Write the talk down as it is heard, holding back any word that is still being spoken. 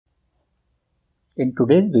In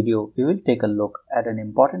today's video, we will take a look at an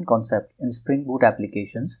important concept in Spring Boot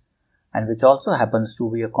applications and which also happens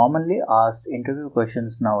to be a commonly asked interview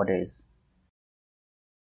questions nowadays.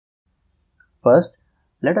 First,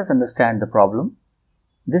 let us understand the problem.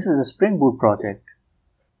 This is a Spring Boot project.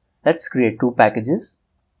 Let's create two packages,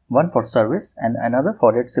 one for service and another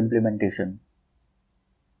for its implementation.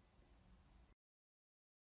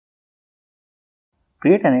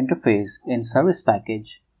 Create an interface in service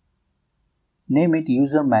package. Name it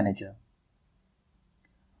user manager.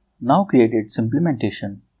 Now create its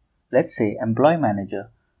implementation, let's say employee manager,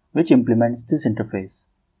 which implements this interface.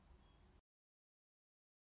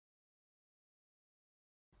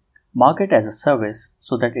 Mark it as a service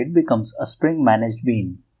so that it becomes a Spring managed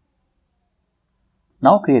bean.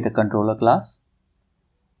 Now create a controller class.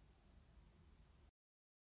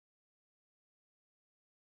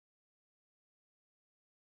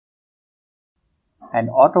 And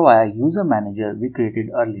autowire user manager we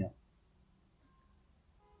created earlier.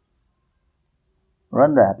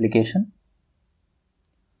 Run the application.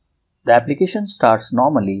 The application starts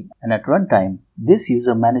normally and at runtime, this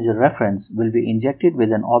user manager reference will be injected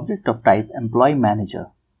with an object of type employee manager.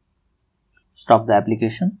 Stop the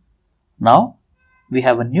application. Now, we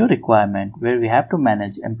have a new requirement where we have to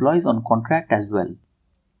manage employees on contract as well.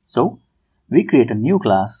 So, we create a new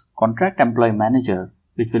class, contract employee manager,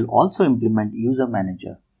 which will also implement user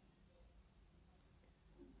manager.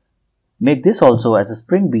 Make this also as a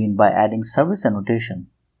Spring bean by adding service annotation.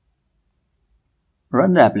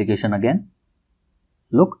 Run the application again.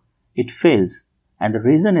 Look, it fails, and the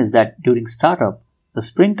reason is that during startup, the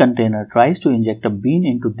Spring container tries to inject a bean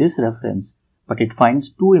into this reference, but it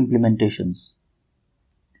finds two implementations.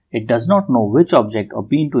 It does not know which object or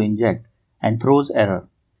bean to inject and throws error.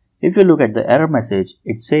 If you look at the error message,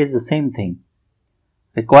 it says the same thing.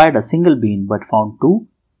 Required a single bean but found two,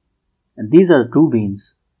 and these are the two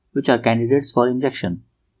beans which are candidates for injection.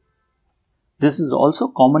 This is also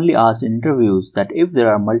commonly asked in interviews that if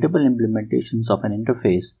there are multiple implementations of an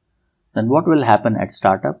interface, then what will happen at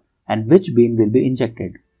startup and which bean will be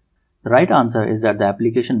injected? The right answer is that the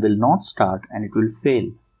application will not start and it will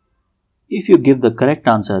fail. If you give the correct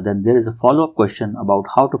answer, then there is a follow-up question about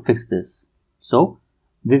how to fix this. So,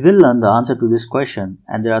 we will learn the answer to this question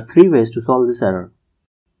and there are three ways to solve this error.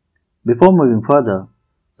 Before moving further,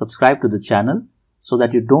 subscribe to the channel so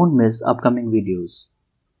that you don't miss upcoming videos.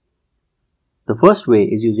 The first way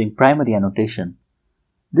is using primary annotation.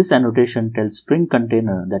 This annotation tells Spring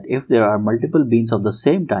container that if there are multiple beans of the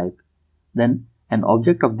same type, then an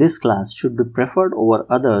object of this class should be preferred over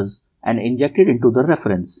others and injected into the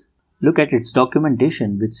reference. Look at its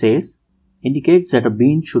documentation which says, indicates that a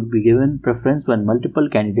bean should be given preference when multiple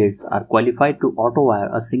candidates are qualified to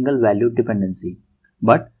autowire a single valued dependency.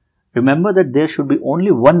 But remember that there should be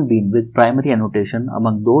only one bean with primary annotation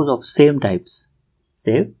among those of same types.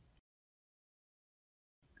 Save.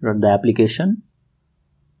 Run the application.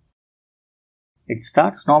 It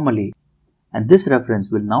starts normally and this reference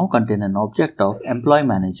will now contain an object of employee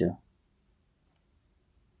manager.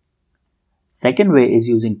 Second way is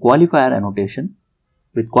using qualifier annotation.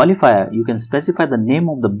 With qualifier, you can specify the name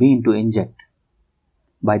of the bean to inject.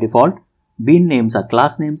 By default, bean names are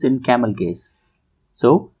class names in camel case.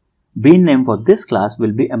 So, bean name for this class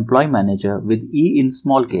will be employee manager with E in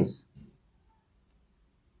small case.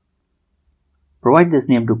 Provide this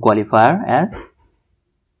name to qualifier as.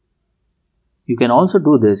 You can also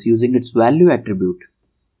do this using its value attribute.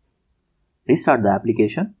 Restart the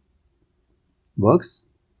application. Works.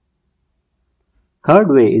 Third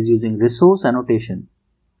way is using resource annotation.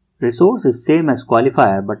 Resource is same as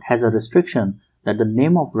qualifier but has a restriction that the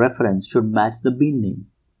name of reference should match the bean name.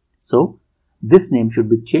 So, this name should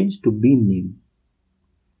be changed to bean name.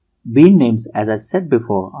 Bean names, as I said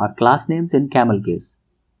before, are class names in camel case.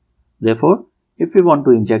 Therefore, if we want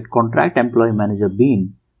to inject contract employee manager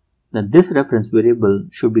bean, then this reference variable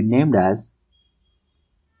should be named as.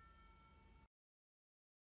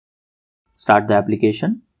 Start the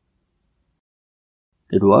application.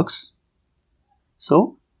 It works.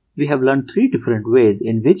 So, we have learned three different ways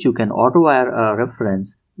in which you can autowire a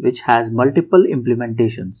reference which has multiple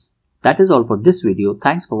implementations. That is all for this video.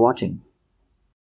 Thanks for watching.